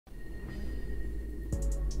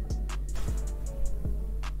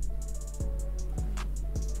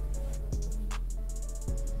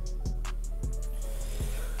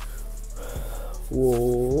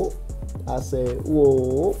Whoa. I said,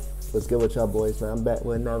 whoa. What's good with y'all boys, man? I'm back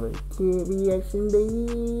with another Kidd Reaction,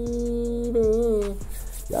 baby.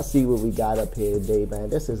 Y'all see what we got up here today, man.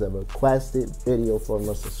 This is a requested video from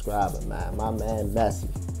a subscriber, man. My man Messi.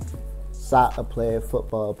 Soccer player,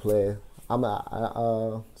 football player.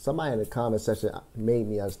 Somebody in the comment section made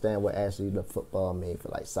me understand what actually the football mean for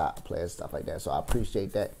like soccer players, stuff like that. So I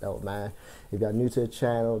appreciate that though, man. If y'all new to the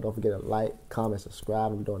channel, don't forget to like, comment,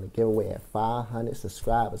 subscribe. We're doing a giveaway at 500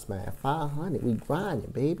 subscribers, man. 500, we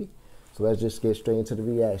grinding, baby. So let's just get straight into the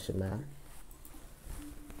reaction, man.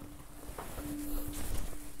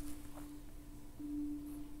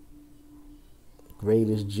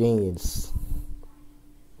 Greatest genius.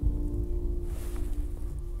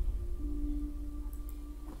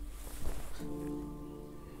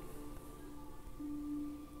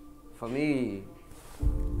 For me,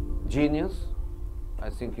 genius, I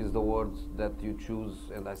think is the word that you choose,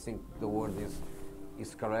 and I think the word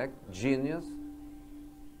is correct. Genius.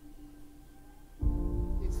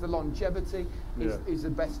 It's the longevity. He's the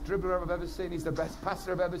best dribbler I've ever seen. He's the best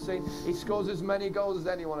passer I've ever seen. He scores as many goals as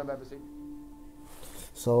anyone I've ever seen.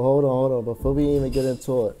 So hold on. Before we even get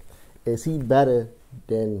into it, is he better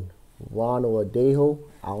than Ronald Dejo?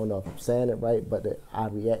 I don't know if I'm saying it right, but I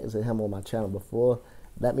reacted to him on my channel before.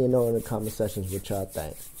 Let me know in the comment sections what y'all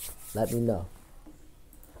think. Let me know.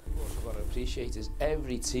 What we've got to appreciate is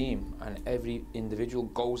every team and every individual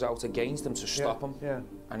goes out against him to stop him. Yeah.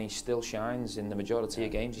 And he still shines in the majority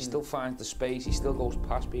of games. He still finds the space. He still goes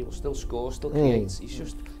past people, still scores, still creates.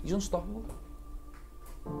 He's unstoppable.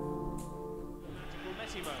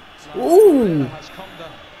 Ooh.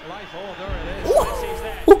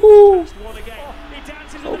 Ooh.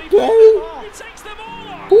 Okay.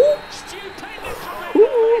 Ooh.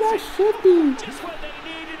 Ooh, that's shifty.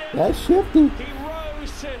 That's shifty. He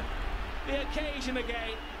rose to the occasion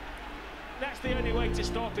again. That's the only way to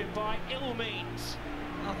stop him, by ill means.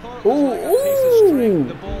 I thought it was like a piece of string.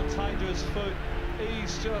 The ball tied to his foot.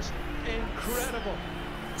 He's just incredible.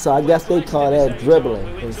 So I guess they call that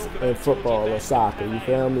dribbling in football or soccer. You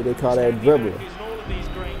feel me? They call that dribbling.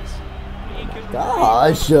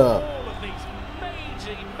 Gosh, you're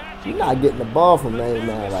not getting the ball from that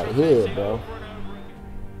man right here, bro.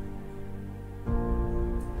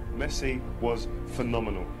 Messi was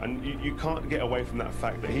phenomenal, and you can't get away from that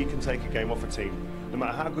fact that he can take a game off a team. No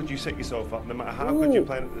matter how good you set yourself up, no matter how good you're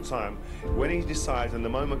playing at the time, when he decides and the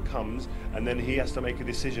moment comes and then he has to make a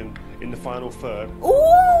decision in the final third,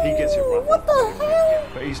 he gets it right. What the hell?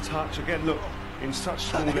 But his touch, again, look, in such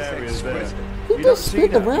small areas there. He just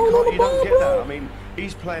spit around on the ball, you don't get bro. that. I mean,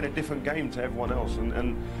 he's playing a different game to everyone else,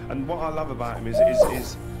 and what I love about him is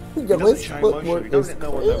he doesn't show emotion. He doesn't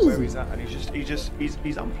know where he's at, and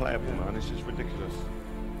he's unplayable, man. It's just ridiculous.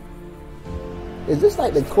 Is this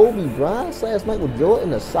like the Kobe Bryant / Michael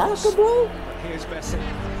Jordan of soccer, bro? Here's Messi.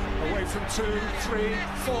 Away from 2, 3,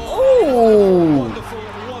 4. Oh! Wonderful,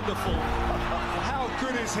 wonderful. How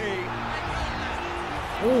good is he?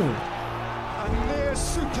 A near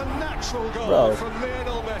supernatural goal from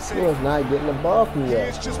Lionel Messi. He was not getting the ball from you. He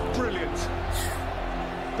is just brilliant.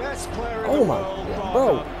 Best player in the my world, God,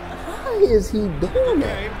 bro. How is he doing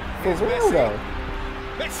that? For real, though.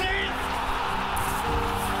 Messi!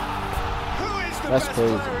 That's crazy.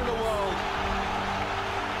 Player in the world.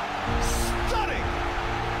 Stunning!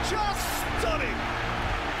 Just stunning!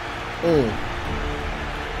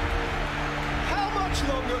 How much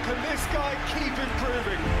longer can this guy keep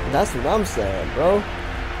improving? That's what I'm saying, bro.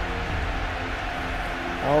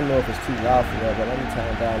 I don't know if it's too loud for that, but let me turn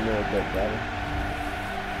it down a little bit, brother.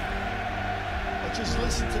 I just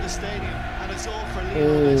listen to the stadium, and it's all for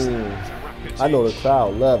Lionel Messi. I know the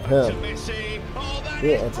crowd love him.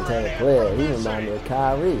 He's an entertaining player. He reminds me of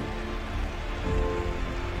Kyrie.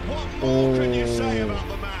 What more can you say about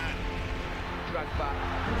the man? Dragged back.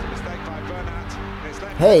 It's a mistake by Bernat.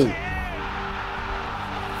 Hey. He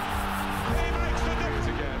makes the difference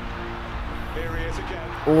again. Here he is again.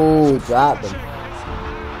 Ooh, dropped him.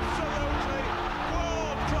 Absolutely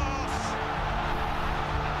world class.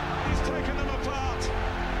 He's taken them apart.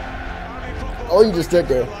 Oh, you just stood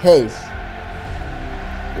there. Hey.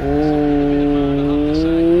 Ooh.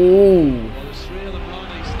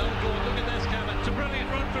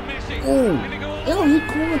 Ooh. Yo, he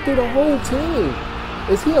going through the whole team.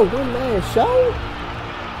 Is he a one-man show?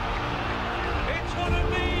 It's one of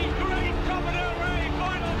the great Copa del Rey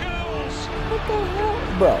final goals. What the hell?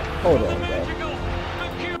 Bro, hold on,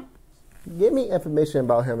 bro. Give me information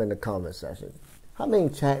about him in the comment section. How many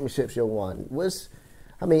championships you won?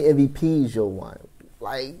 How many MVPs you won?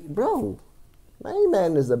 Like, bro,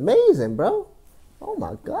 man is amazing, bro. Oh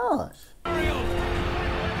my gosh.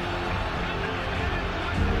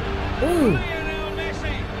 Lionel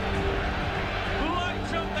Messi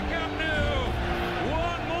lights up the Camp Nou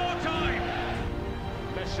one more time.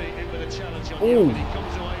 Messi in with a challenge on you, but he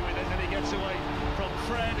comes away with it, and he gets away from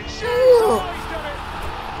Fred. He shoots. Oh, he's done it.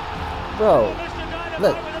 Bro, Oh, Mr. Dynamite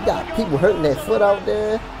look, with you another got goal. people hurting their foot out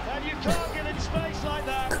there. And you can't give him space like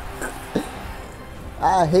that.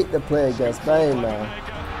 I hate to play against Spain, man.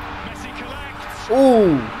 Messi collects.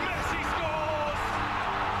 Ooh, Messi scores.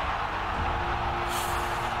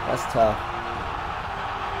 that's tough.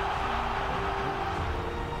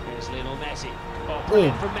 Here's Lionel Messi. Oh,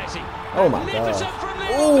 brilliant from Messi. Oh my Magnificent God. from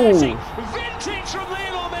Lionel Ooh. Messi. Vintage from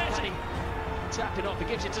Lionel Messi. Tapping off, he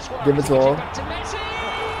gives it to Suarez. Give it to He gives him. back to Messi.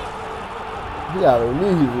 He already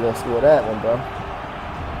knew he was gonna score that one, bro.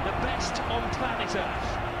 The best on planet Earth.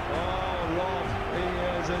 Oh, Rob, he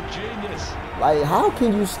is a genius. Like, how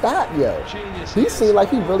can you stop, yo? Genius. He seemed like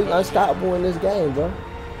he really unstoppable in this game, bro.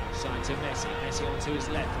 Side to Messi. Messi onto his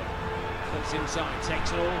left foot. Looks inside.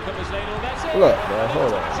 Takes it all. Covers Lionel Messi. Look, man,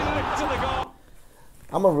 hold on. To the goal.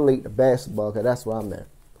 I'm gonna relate to basketball because that's where I'm at.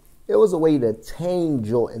 It was a way to tame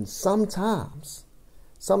Jordan sometimes,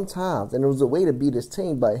 and it was a way to beat his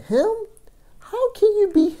team. But him, how can you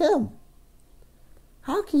beat him?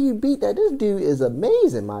 How can you beat that? This dude is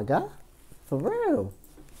amazing, my guy. For real.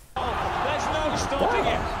 There's no stopping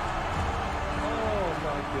it. Oh,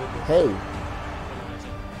 my goodness. Hey,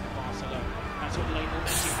 Barcelona. That's what Lionel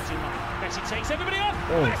Messi has in mind. Messi takes everybody on.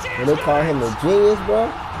 Messi and they call him a genius, bro.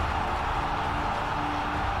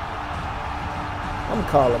 I'm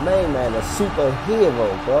calling main man a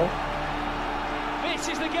superhero, bro. This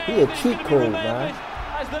is the game. He a that's cheat gonna be code, remembered man.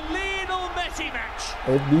 As the Lionel Messi match.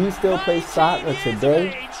 If do you still play 19 soccer years of today?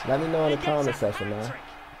 age, Let me know in he the gets comment a section, man. hat-trick.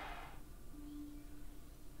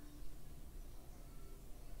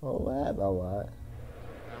 Oh, what? Oh, what?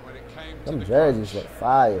 And when it came to Them the jerseys crunch, look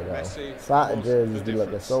fire, though. Messi Soccer was jerseys the be looking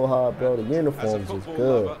difference. so hard, bro. The As a uniforms is football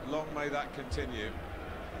good. lover, long may that continue.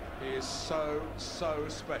 He is so, so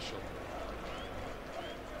special.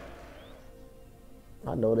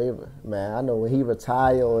 I know I know when he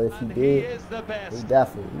retire or if he And did, is the best. he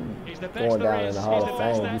definitely He's the best going there down in is. the Hall He's of the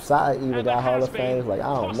best Fame. there You saw even ever got Hall has of Fame. been. Like, I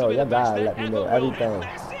don't know. Possibly Y'all the best gotta there let me ever know will be. everything.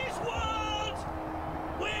 Messi's world,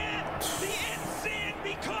 where the insane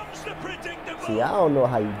becomes the predictable. See, I don't know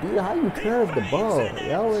how you do it. How you curve the ball?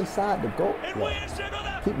 Y'all inside the goal. It Like, wears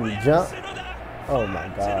another, people wears jump. another Oh my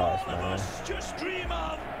fans gosh, and all of man. us just dream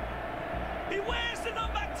of. He wears the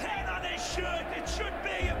number 10 on his shirt. It should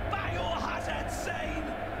be a biohazard sign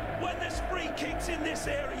when there's free kicks in this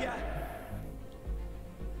area.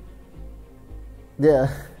 Yeah.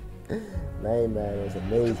 Man is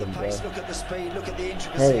amazing, Look at the bro. pace, look at the speed, look at the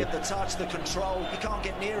intricacy Hey. of the touch, the control. You can't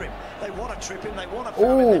get near him. They want to trip him, they want to Ooh.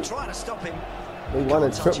 foul him, they're trying to stop him. They You want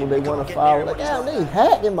can't to touch triple, him, they you want can't to get near foul. him Like, when he's damn, not they there.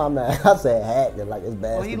 hacking my man. I said hacking like it's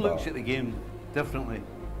basketball. Well, he looks at the game differently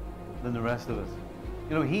than the rest of us.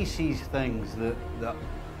 You know, he sees things that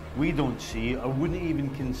we don't see or wouldn't even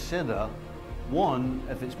consider, one,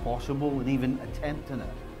 if it's possible, and even attempting it.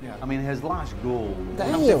 Yeah. I mean, his last goal...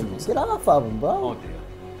 Damn, get off of him, bro. Oh, dear.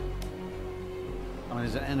 I mean,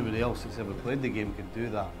 is there anybody else that's ever played the game could do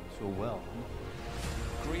that so well?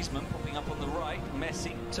 Griezmann popping up on the right,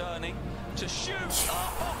 Messi turning to shoot.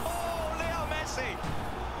 Oh, Leo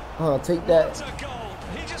Messi! Take that. What a goal!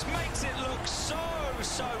 He just makes it look so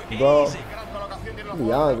Bro, easy. to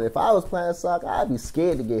be honest, if I was playing soccer, I'd be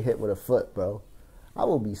scared to get hit with a foot, bro. I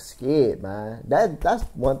would be scared, man. That's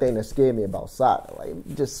one thing that scared me about soccer. Like,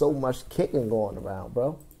 just so much kicking going around,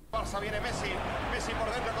 bro.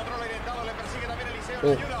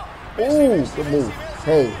 Ooh, good move.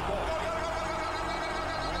 Hey.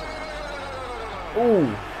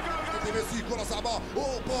 Ooh.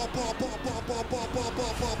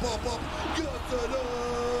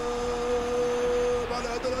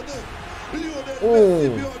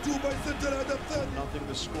 Nothing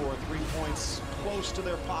to score. 3 points close to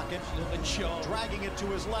their pocket. And Shaw dragging it to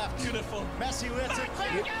his left. Beautiful. Messi lets it.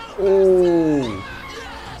 Ooh.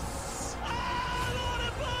 Yes!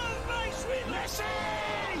 Messi!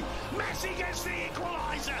 Messi gets the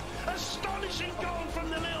equaliser. Astonishing goal from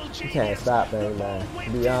the little genius. You can't stop that, man. To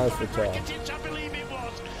be honest with y'all. I believe it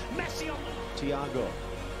was. Messi on the... Thiago.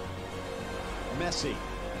 Messi.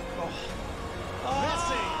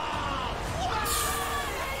 Messi.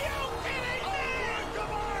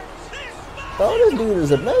 Bro, this dude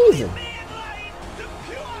is amazing. The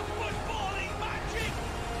pure footballing magic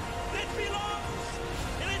that belongs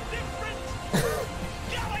in a different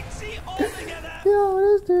galaxy altogether. Yo,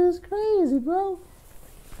 this dude's crazy, bro.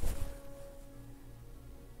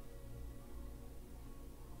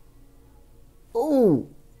 Ooh.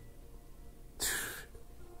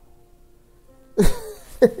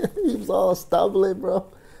 He was all stumbling,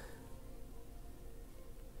 bro.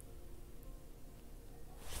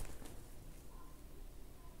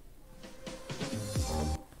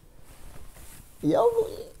 Yo,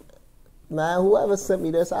 man, whoever sent me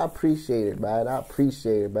this, I appreciate it, man. I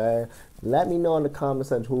appreciate it, man. Let me know in the comment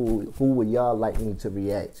section who would y'all like me to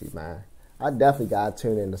react to, man. I definitely gotta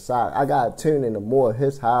tune in I gotta tune into more of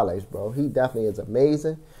his highlights, bro. He definitely is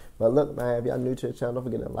amazing. But look, man, if y'all new to the channel, don't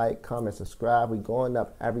forget to like, comment, subscribe. We going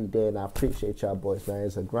up every day, and I appreciate y'all boys, man.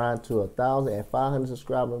 It's a grind to 1,500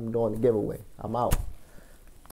 subscribers. I'm doing the giveaway. I'm out.